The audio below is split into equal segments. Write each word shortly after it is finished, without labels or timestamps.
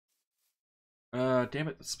Damn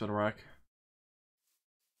it, Spitterack.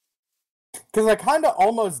 Because I kind of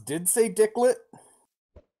almost did say Dicklet.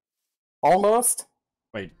 Almost.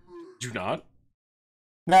 Wait, did you not?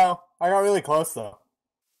 No, I got really close though.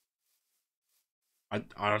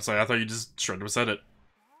 Honestly, I thought you just straight up said it.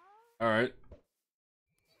 Alright.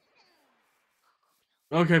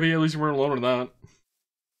 Okay, but at least you weren't alone in that.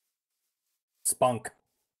 Spunk.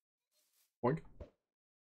 Boink.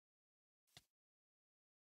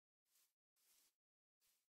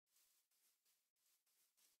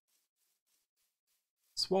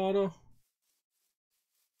 Swada.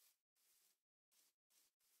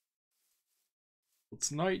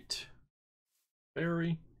 It's night.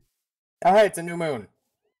 Fairy. Oh, hey, it's a new moon.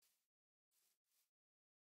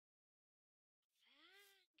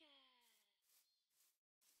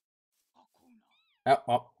 Oh,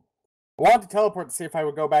 well. I wanted to teleport to see if I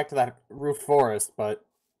would go back to that roofed forest, but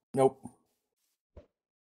nope.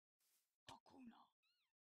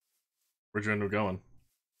 Where'd you end up going?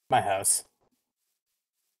 My house.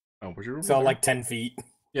 Oh, where'd you So, like 10 feet.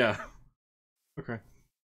 Yeah. Okay.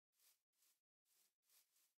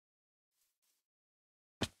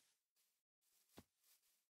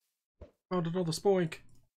 Found another spoink.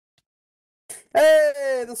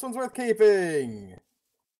 Hey, this one's worth keeping.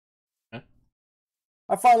 Huh?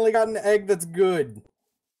 I finally got an egg that's good.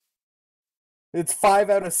 It's 5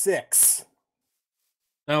 out of 6.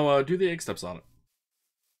 Now, do the egg steps on it.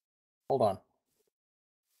 Hold on.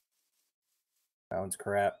 That one's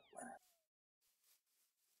crap.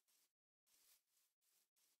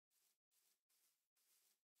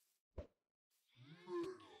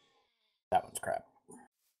 That one's crap.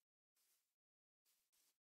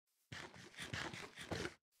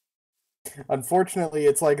 Unfortunately,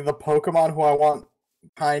 it's like the Pokemon who I want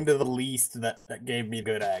kind of the least that gave me a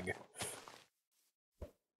good egg.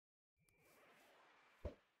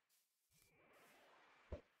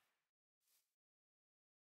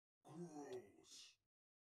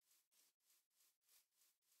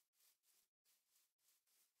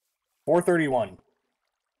 $4.31.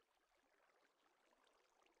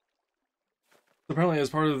 Apparently, as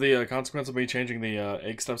part of the consequence of me changing the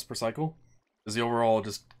egg steps per cycle, is the overall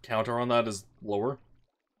just counter on that is lower.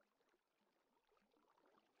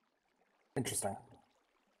 Interesting.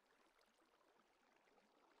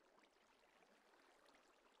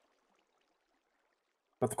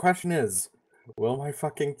 But the question is, will my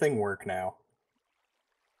fucking thing work now?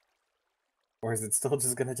 Or is it still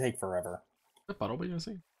just gonna take forever? The bottle, but you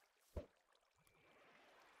see.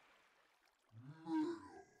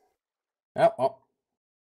 Oh, well.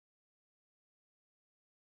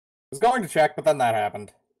 I was going to check, but then that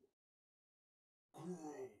happened.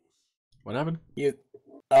 What happened?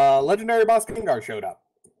 Legendary boss Gengar showed up.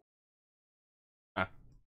 Ah.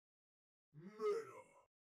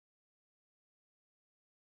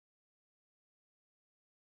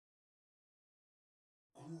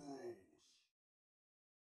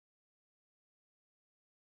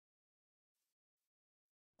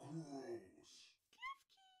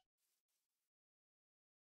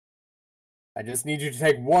 I just need you to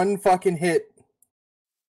take one fucking hit.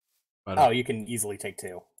 Meta. Oh, you can easily take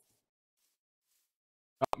 2.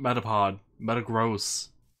 Oh, Metapod. Metagross.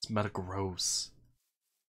 It's Metagross.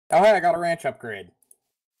 Oh, hey, I got a ranch upgrade.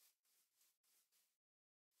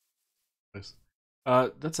 Nice.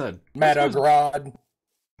 That said, Metagrod.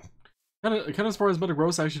 kind of as far as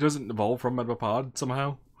Metagross actually doesn't evolve from Metapod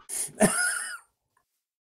somehow.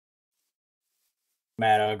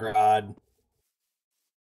 Metagrod.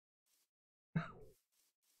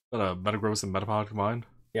 Metagross and Metapod combined.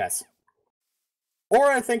 Yes.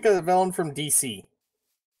 Or I think a villain from DC.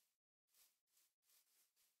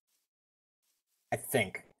 I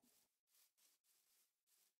think.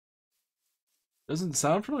 Doesn't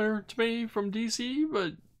sound familiar to me from DC,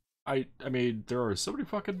 but I mean, there are so many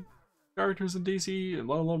fucking characters in DC, and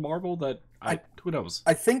let alone Marvel, that who knows?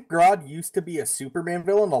 I think Grodd used to be a Superman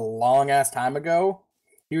villain a long-ass time ago.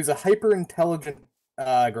 He was a hyper-intelligent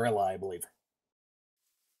gorilla, I believe.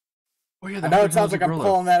 Oh yeah, I know it sounds like I'm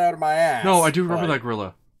pulling that out of my ass. No, I do remember that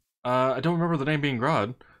gorilla. I don't remember the name being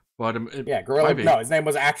Grodd, but yeah, Gorilla. No, his name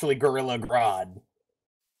was actually Gorilla Grodd.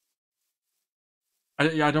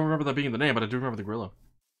 Yeah, I don't remember that being the name, but I do remember the gorilla.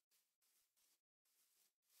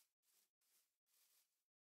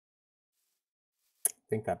 I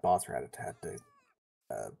think that boss rat had to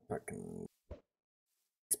fucking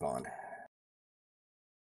spawn.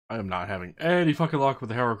 I am not having any fucking luck with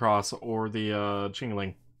the Heracross or the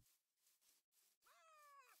Chingling.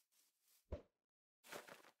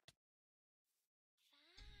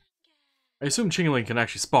 I assume Chingling can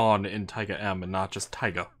actually spawn in Taiga M and not just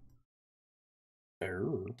Taiga.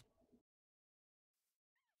 Oh.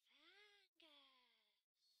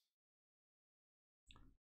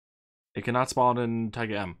 It cannot spawn in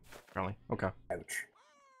Taiga M, apparently. Okay. Ouch.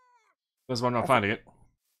 That's why I'm not finding it.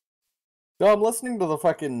 So I'm listening to the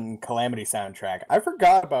fucking Calamity soundtrack. I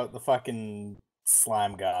forgot about the fucking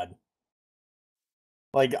Slime God.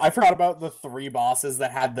 Like, I forgot about the 3 bosses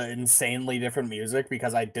that had the insanely different music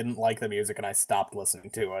because I didn't like the music and I stopped listening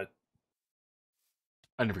to it.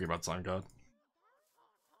 I didn't forget about Slime God.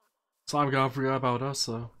 Slime God forgot about us,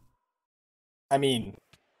 so. I mean,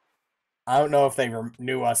 I don't know if they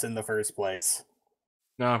knew us in the first place.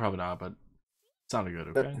 No, probably not, but it sounded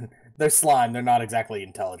good, okay? They're slime, they're not exactly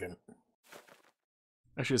intelligent.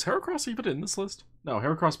 Actually, is Heracross even in this list? No,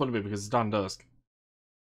 Heracross wouldn't be because it's Dawn Dusk.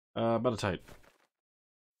 Tait.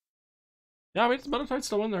 Yeah, I mean, Tait's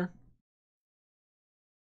still in there.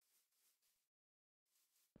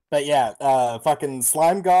 But yeah, fucking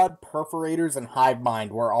Slime God, Perforators, and Hive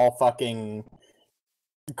Mind were all fucking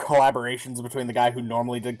collaborations between the guy who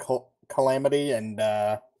normally did Calamity and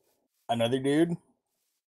another dude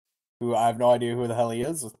who I have no idea who the hell he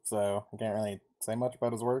is, so I can't really say much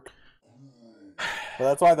about his work. But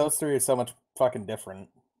that's why those 3 are so much fucking different.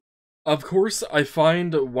 Of course, I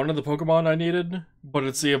find one of the Pokemon I needed, but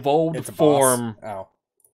it's the evolved It's a form boss.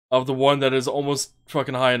 of the one that is almost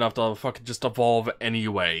fucking high enough to fucking just evolve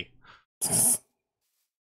anyway. Oh.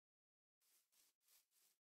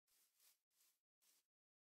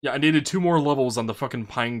 Yeah, I needed 2 more levels on the fucking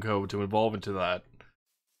Pineco to evolve into that.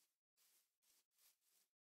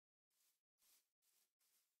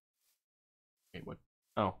 Wait, what?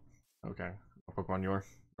 Oh, okay. Pokemon you are.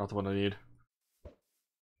 Not the one I need.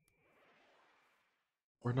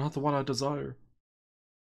 Or not the one I desire.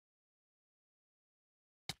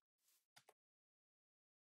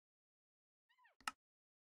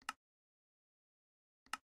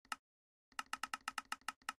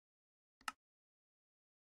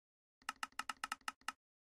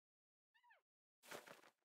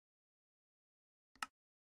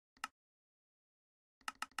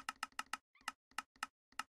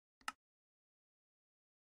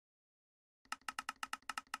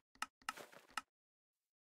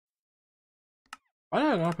 Why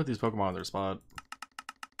did I not put these Pokemon in their spot?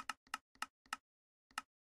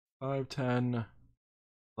 5, 10,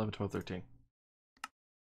 11, 12, 13.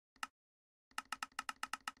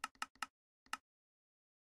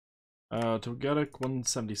 Togetic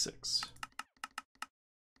 176.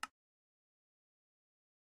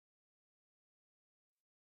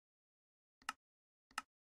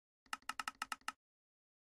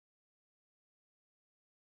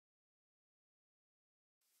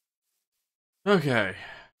 Okay.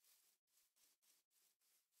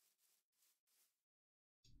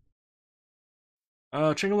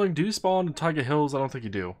 Chingling, do you spawn in Taiga Hills? I don't think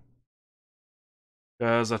you do.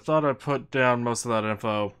 Because I thought I put down most of that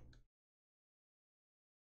info.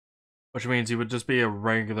 Which means you would just be a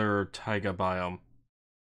regular taiga biome.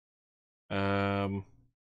 Yeah,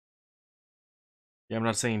 I'm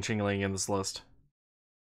not seeing Chingling in this list.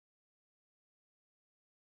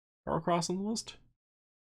 Heracross on the list?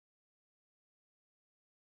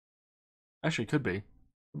 Actually, could be.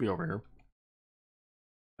 Could be over here.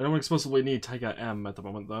 I don't explicitly need Taiga M at the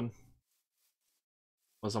moment, then.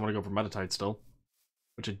 Unless I want to go for Metatite still.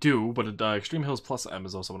 Which I do, but Extreme Hills plus M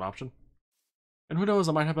is also an option. And who knows,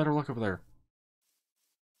 I might have better luck over there.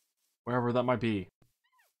 Wherever that might be.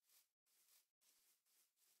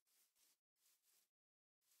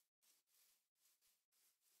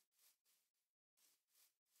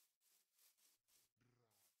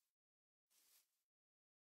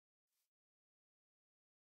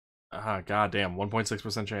 Aha, goddamn,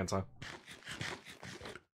 1.6% chance, huh?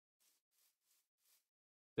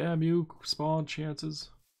 Damn you, spawn chances.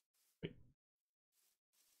 Wait.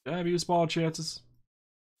 Damn you, spawn chances.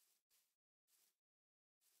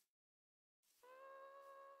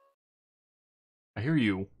 I hear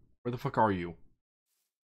you. Where the fuck are you?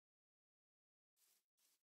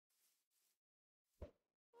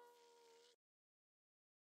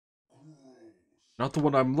 Not the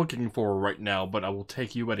one I'm looking for right now, but I will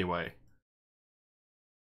take you anyway.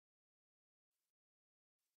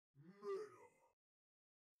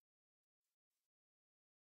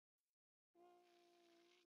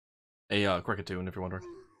 A Cricketune, if you're wondering.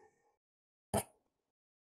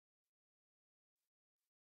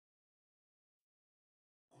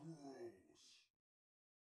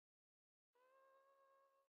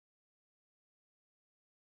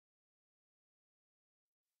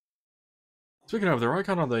 Speaking of, their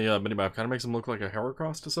icon on the minimap kind of makes him look like a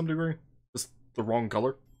Heracross to some degree. Just the wrong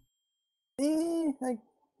color. Like,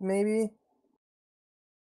 maybe.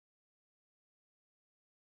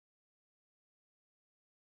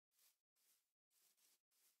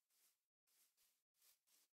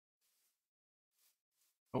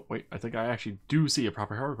 Oh, wait, I think I actually do see a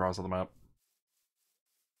proper Heracross on the map.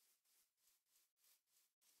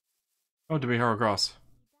 Oh, to be Heracross.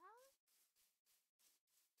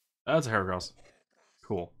 That's a Heracross.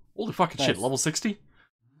 Cool. Holy fucking shit, Nice. level 60?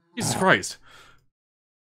 Jesus Christ.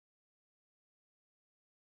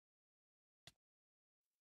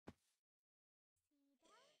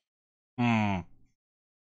 Hmm.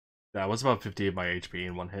 That was about 50 of my HP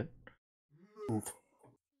in one hit. Oof.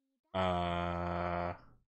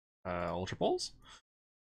 Ultra Pulse?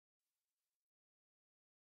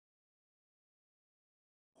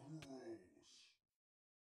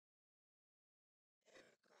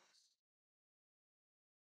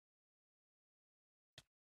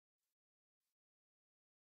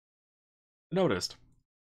 Noticed.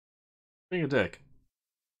 Being a dick.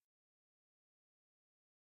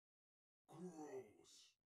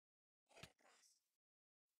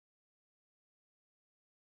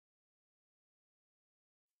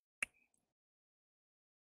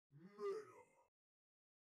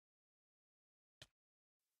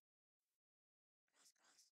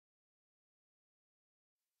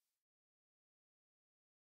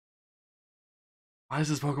 Why is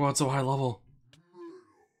this Pokemon so high level?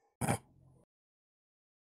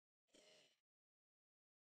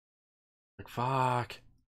 Like, fuck.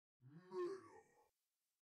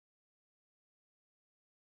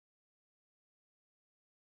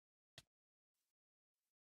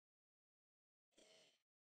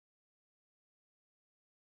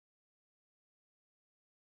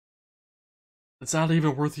 It's not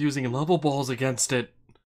even worth using level balls against it.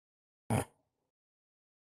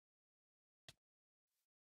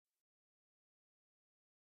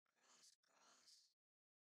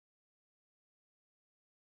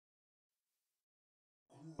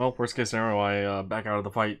 Well, worst case scenario, I back out of the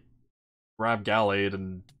fight, grab Gallade,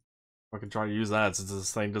 and fucking try to use that since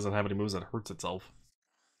this thing doesn't have any moves that hurts itself.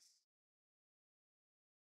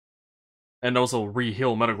 And also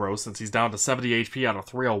re-heal Metagross since he's down to 70 HP out of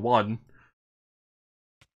 301.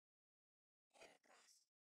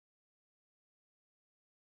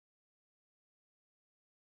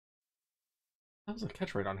 That was a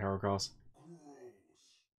catch rate on Heracross.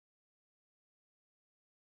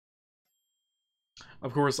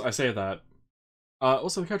 Of course, I say that.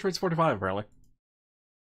 Also, the catch rate's 45, apparently.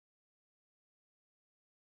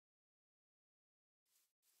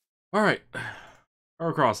 Alright.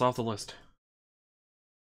 Heracross, off the list.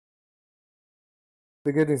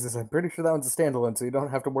 The good news is I'm pretty sure that one's a standalone, so you don't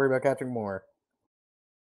have to worry about catching more.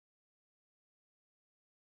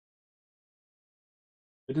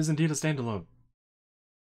 It is indeed a standalone.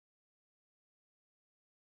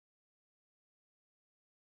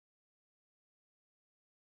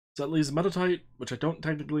 So that leaves Metatite, which I don't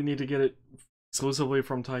technically need to get it exclusively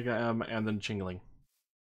from Taiga M, and then Chingling.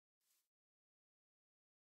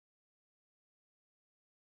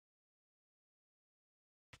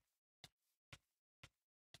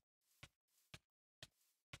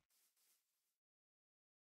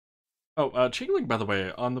 Oh, Chingling, by the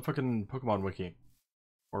way, on the fucking Pokemon Wiki,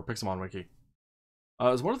 or Pixelmon Wiki,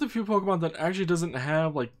 is one of the few Pokemon that actually doesn't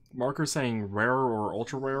have, like, markers saying rare or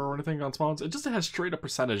ultra rare or anything on spawns. It just has straight up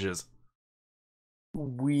percentages.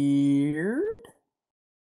 Weird.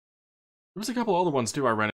 There was a couple other ones, too,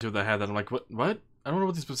 I ran into that had that. I'm like, what? I don't know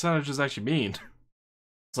what these percentages actually mean.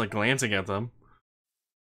 It's like glancing at them.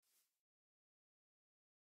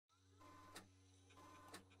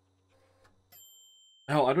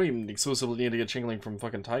 Hell, I don't even exclusively need to get Chingling from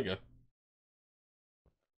fucking Taiga.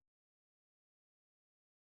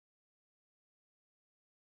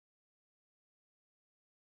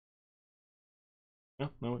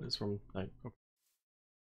 No, it is from Night. Okay.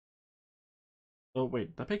 Oh,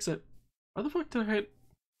 wait, that makes it... Why the fuck did I hit...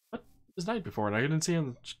 What is Night before? And I didn't see it on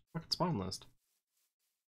the fucking spawn list.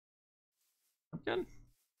 Again?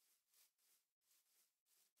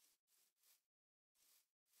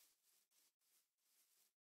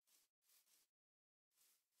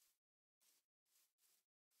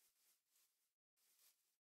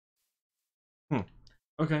 Hmm.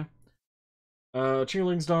 Okay.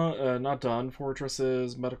 Chingling's done, not done. Fortress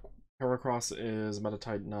is Heracross is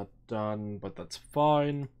Metatite not done, but that's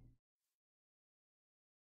fine.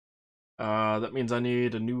 That means I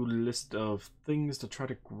need a new list of things to try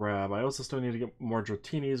to grab. I also still need to get more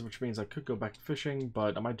Drotinis, which means I could go back to fishing,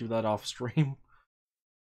 but I might do that off stream.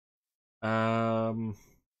 Um,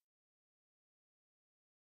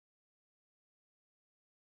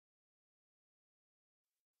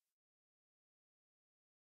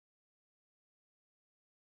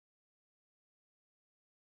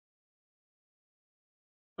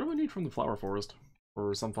 what do I need from the Flower Forest?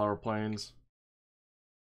 Or Sunflower Plains?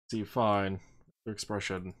 See, fine.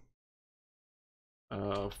 expression.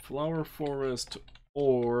 Flower forest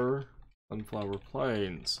or sunflower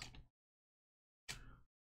plains.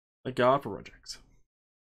 Thank God for rejects.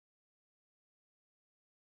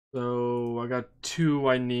 So I got 2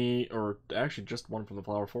 I need, or actually just 1 from the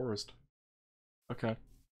flower forest. Okay.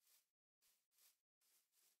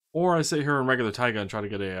 Or I sit here in regular taiga and try to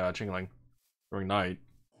get a Chingling during night.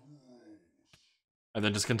 And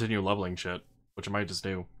then just continue leveling shit, which I might just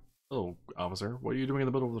do. Oh, officer, what are you doing in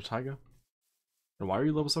the middle of the taiga? And why are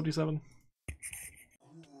you level 77?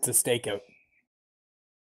 It's a stakeout.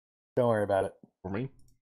 Don't worry about it. For me?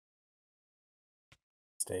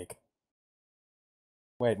 Steak.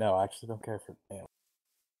 Wait, no, I actually don't care for ham.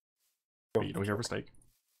 Wait, you don't care for steak?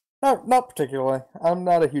 No, not particularly. I'm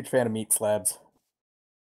not a huge fan of meat slabs.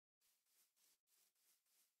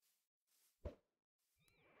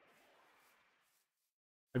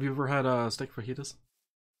 Have you ever had steak fajitas?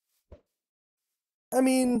 I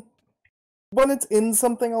mean, when it's in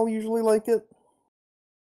something, I'll usually like it.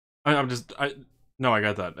 No, I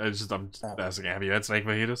got that. I'm just Oh. asking, have you had steak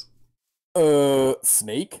fajitas?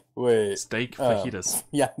 Snake? Wait. Steak fajitas.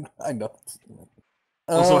 Yeah, I know.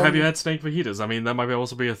 Also, have you had steak fajitas? I mean, that might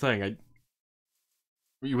also be a thing.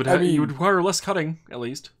 You would you would require less cutting, at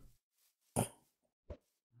least.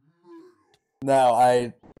 No,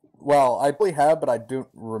 I probably have, but I don't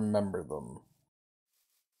remember them.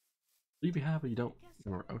 You have, but you don't.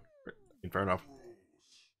 Okay, fair enough.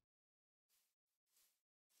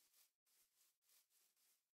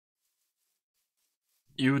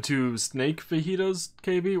 You to snake fajitas,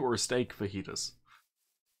 KB, or steak fajitas?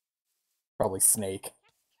 Probably snake.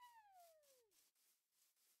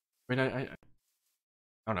 I mean, I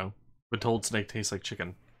don't know. Been told snake tastes like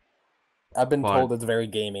chicken. I've been told it's very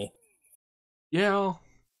gamey. Yeah,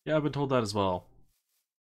 I've been told that as well.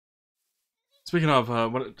 Speaking of,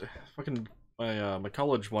 my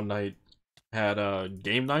college one night had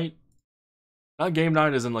game night. Not game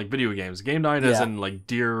night as in like video games. Game night as in like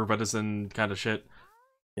deer, venison kind of shit.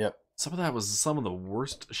 Yep. Some of that was some of the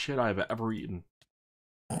worst shit I've ever eaten.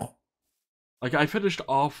 Like I finished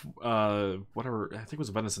off whatever, I think it was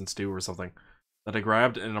a venison stew or something that I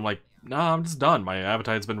grabbed, and I'm like, nah, I'm just done. My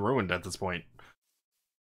appetite's been ruined at this point.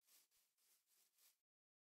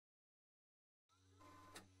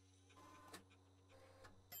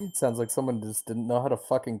 It sounds like someone just didn't know how to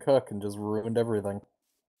fucking cook and just ruined everything.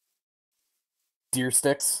 Deer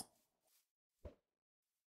sticks.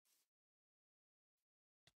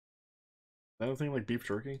 That thing like beef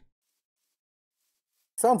jerky?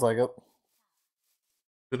 Sounds like it.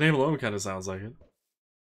 The name alone kind of sounds like it.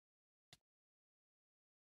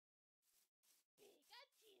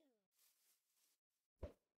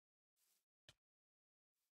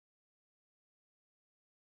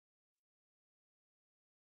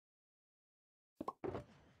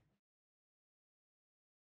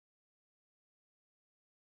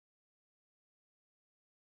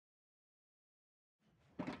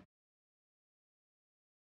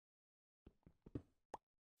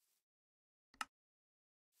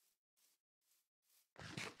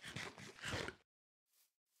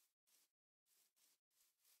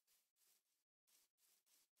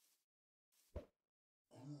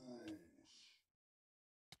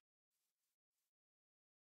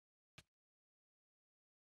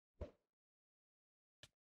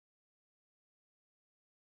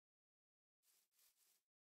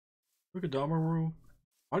 Look at Damaru.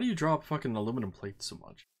 Why do you drop fucking aluminum plates so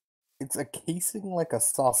much? It's a casing like a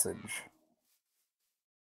sausage.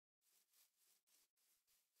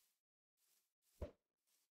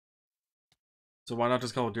 So why not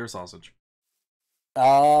just call it deer sausage?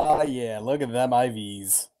 Ah, yeah, look at them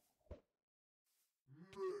IVs.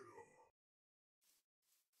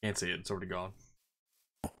 Can't see it, it's already gone.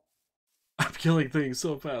 I'm killing things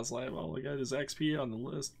so fast, I only got his XP on the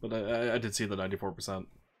list, but I did see the 94%.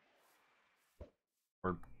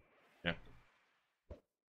 Or, yeah.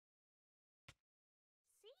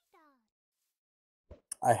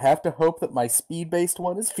 I have to hope that my speed-based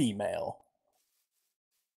one is female.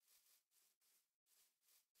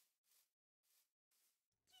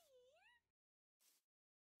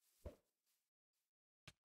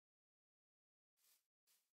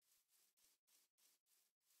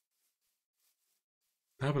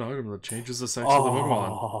 I have an item that changes the sex of the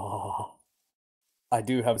Pokemon. I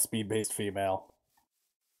do have speed-based female.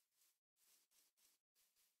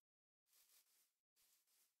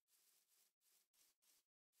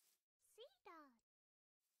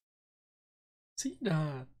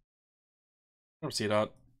 C-Dot. I'm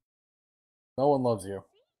C-Dot. No one loves you.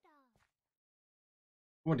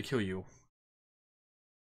 I wanted to kill you.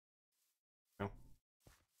 No.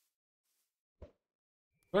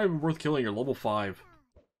 Not even worth killing, you're level 5.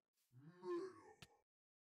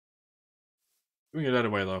 Doing it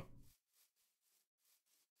anyway, though.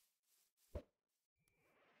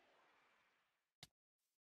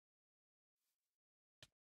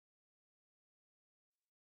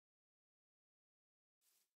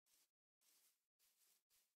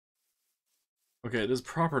 Okay, it is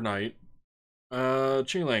proper night.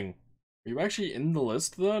 Chingling, are you actually in the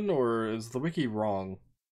list then, or is the wiki wrong?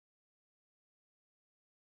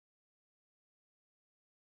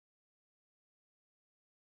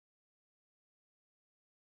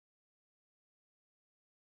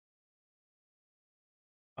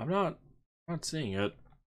 I'm not seeing it.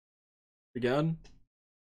 Again?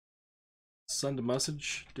 Send a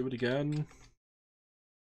message, do it again.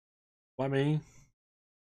 Why me?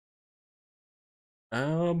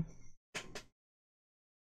 Um,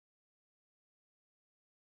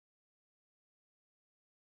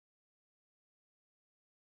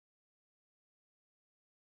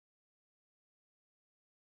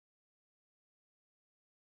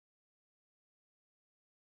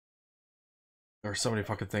 there are so many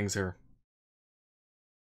fucking things here.